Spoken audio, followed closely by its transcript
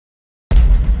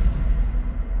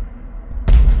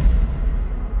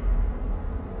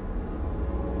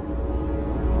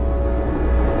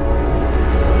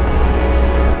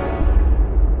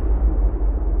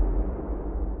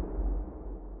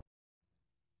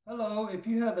Hello, if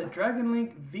you have a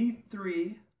Dragonlink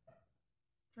V3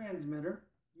 transmitter,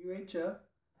 UHF,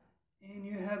 and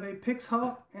you have a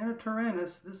Pixhawk and a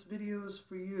Taranis, this video is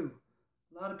for you.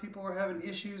 A lot of people are having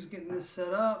issues getting this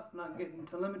set up, not getting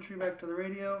telemetry back to the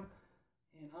radio,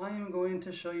 and I am going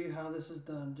to show you how this is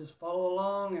done. Just follow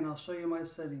along and I'll show you my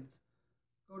settings.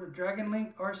 Go to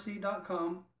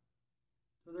dragonlinkrc.com,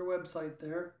 to their website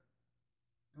there,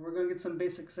 and we're going to get some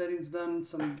basic settings done,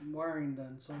 some wiring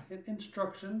done. So hit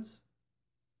instructions.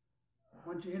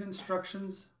 Once you hit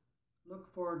instructions, look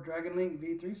for Dragonlink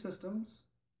V3 systems.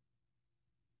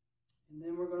 And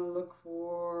then we're going to look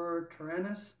for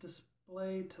Taranis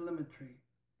display telemetry.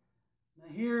 Now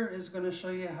here is going to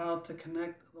show you how to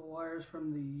connect the wires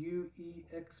from the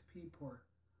UEXP port.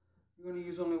 You're going to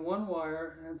use only one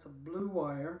wire, and it's a blue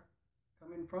wire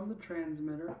coming from the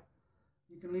transmitter.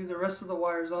 You can leave the rest of the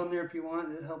wires on there if you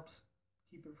want. It helps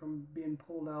keep it from being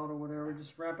pulled out or whatever.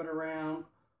 Just wrap it around,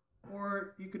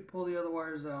 or you could pull the other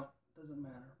wires out. Doesn't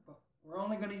matter. But we're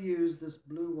only going to use this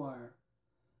blue wire.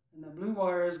 And the blue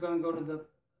wire is going to go to the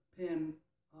pin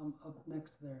up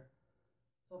next there.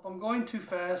 So if I'm going too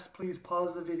fast, please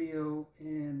pause the video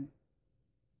and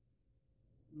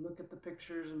look at the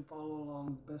pictures and follow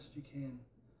along the best you can.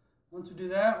 Once we do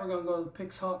that, we're going to go to the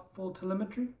Pixhawk full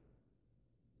telemetry.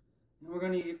 And we're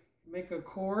going to make a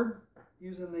cord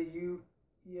using the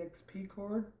UEXP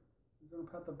cord. You're going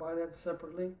to have to buy that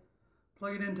separately.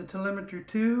 Plug it into Telemetry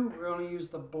 2. We're going to use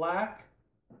the black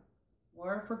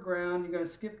wire for ground. You're going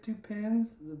to skip 2 pins,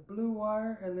 the blue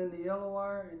wire and then the yellow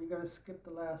wire, and you're going to skip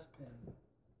the last pin.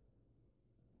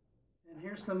 And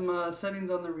here's some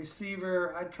settings on the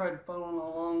receiver. I tried following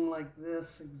along like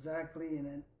this exactly, and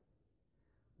it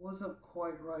wasn't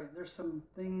quite right. There's some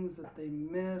things that they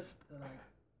missed that I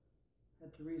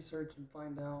had to research and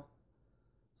find out.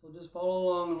 So just follow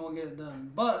along and we'll get it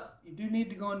done. But you do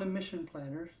need to go into Mission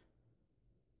Planner,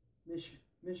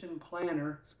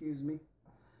 excuse me,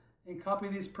 and copy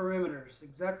these perimeters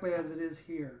exactly as it is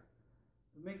here.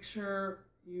 But make sure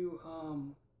you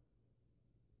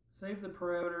save the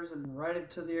parameters and write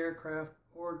it to the aircraft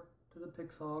or to the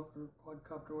Pixhawk or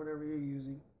quadcopter, whatever you're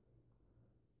using.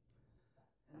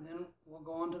 And then we'll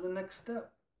go on to the next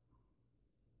step.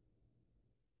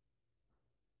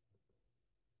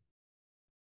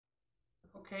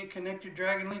 Okay, connect your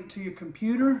Dragonlink to your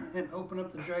computer and open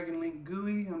up the Dragonlink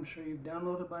GUI. I'm sure you've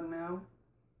downloaded by now.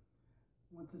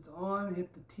 Once it's on,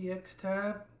 hit the TX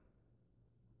tab.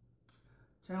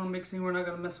 Channel mixing, we're not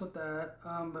going to mess with that.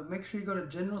 But make sure you go to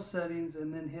General Settings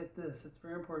and then hit this. It's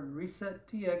very important. Reset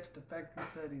TX to factory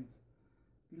settings.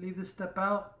 If you leave this step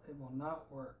out, it will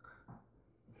not work.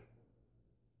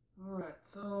 Alright,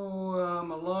 so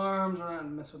alarms, we're not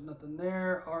going to mess with nothing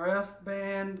there. RF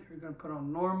band, you're going to put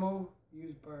on normal.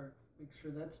 Used by, make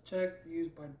sure that's checked.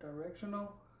 Used by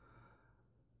directional.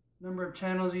 Number of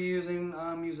channels you're using,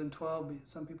 I'm using 12, but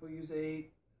some people use 8.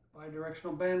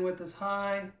 Bidirectional bandwidth is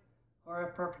high.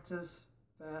 RF preferences,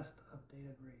 fast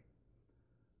updated rate.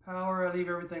 Power, I leave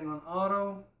everything on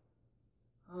auto.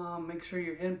 Make sure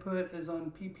your input is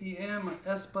on PPM or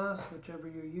S-Bus, whichever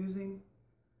you're using.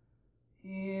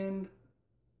 And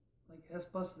like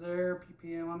S-Bus there,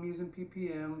 PPM, I'm using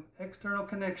PPM. External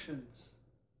connections.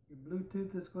 Your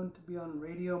Bluetooth is going to be on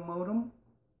radio modem.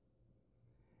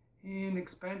 And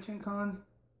expansion cons,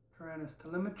 Taranis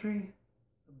telemetry.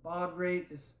 The baud rate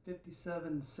is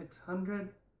 57600.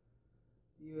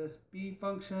 USB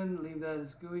function, leave that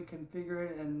as GUI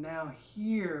configured. And now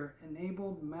here,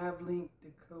 enabled Mavlink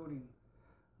decoding.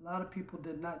 A lot of people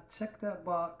did not check that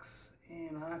box,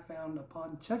 and I found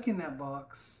upon checking that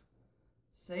box,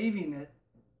 saving it,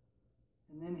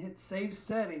 and then hit save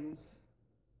settings,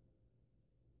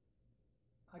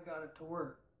 I got it to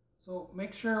work. So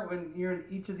make sure when you're in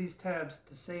each of these tabs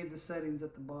to save the settings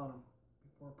at the bottom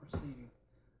before proceeding.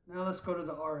 Now let's go to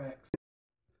the RX.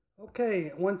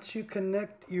 Okay, once you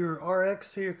connect your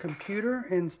RX to your computer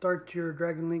and start your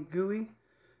Dragonlink GUI,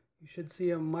 you should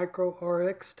see a micro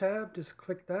RX tab. Just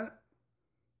click that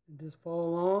and just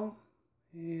follow along,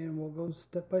 and we'll go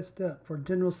step by step. For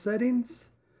general settings,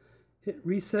 hit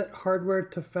reset hardware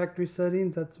to factory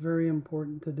settings. That's very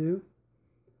important to do.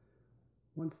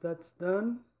 Once that's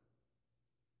done,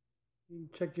 you can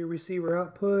check your receiver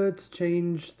outputs,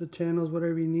 change the channels,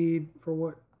 whatever you need for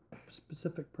what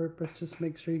specific purpose. Just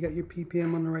make sure you got your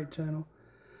PPM on the right channel.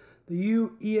 The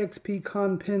UEXP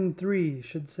con pin 3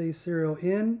 should say serial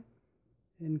in,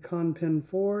 and con pin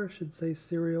 4 should say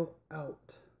serial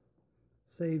out.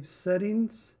 Save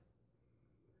settings,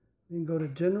 then go to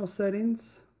general settings.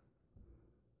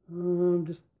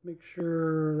 Just make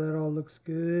sure that all looks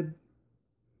good.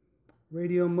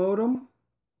 Radio modem,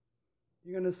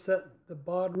 You're going to set the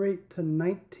baud rate to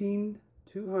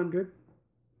 19200,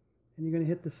 and you're going to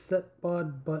hit the set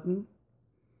baud button.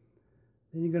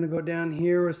 Then you're going to go down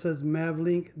here where it says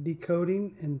Mavlink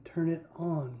decoding and turn it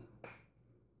on.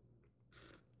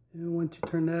 And once you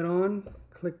turn that on,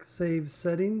 click Save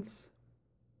Settings.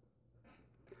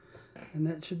 And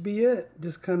that should be it.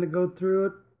 Just kind of go through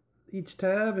it, each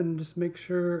tab, and just make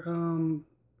sure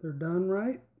they're done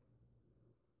right.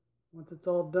 Once it's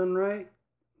all done right,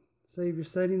 save your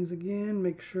settings again,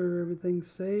 make sure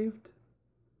everything's saved,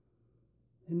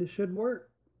 and it should work.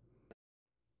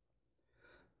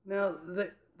 Now,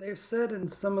 they've said in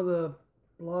some of the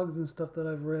blogs and stuff that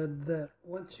I've read that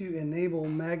once you enable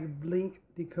Mavlink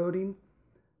decoding,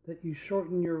 that you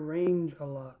shorten your range a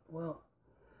lot. Well,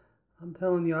 I'm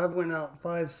telling you, I've went out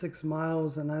 5-6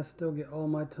 miles and I still get all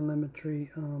my telemetry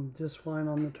just fine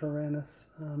on the Taranis,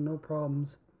 no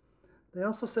problems. They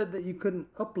also said that you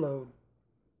couldn't upload,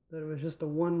 that it was just a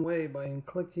one-way. By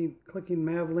clicking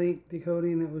Mavlink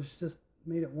decoding, it was just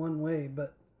made it one way.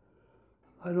 But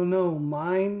I don't know,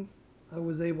 mine, I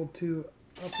was able to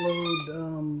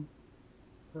upload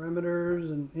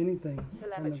parameters and anything.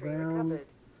 Telemetry recovered.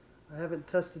 I haven't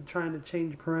tested trying to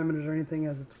change parameters or anything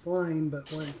as it's flying, but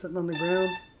when it's sitting on the ground,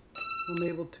 I'm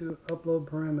able to upload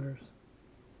parameters.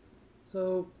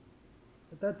 So,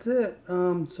 but that's it.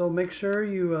 So make sure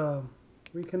you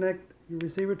reconnect your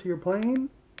receiver to your plane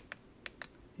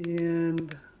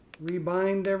and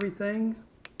rebind everything,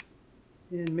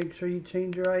 and make sure you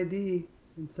change your ID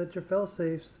and set your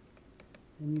fail-safes,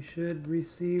 and you should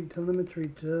receive telemetry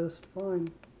just fine.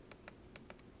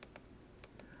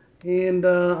 And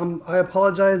I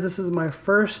apologize, this is my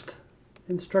first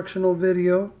instructional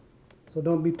video, so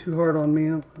don't be too hard on me.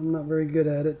 I'm not very good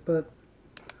at it, but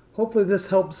hopefully this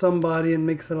helps somebody and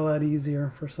makes it a lot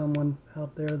easier for someone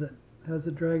out there that has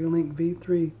a Dragonlink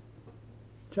V3.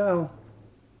 Ciao.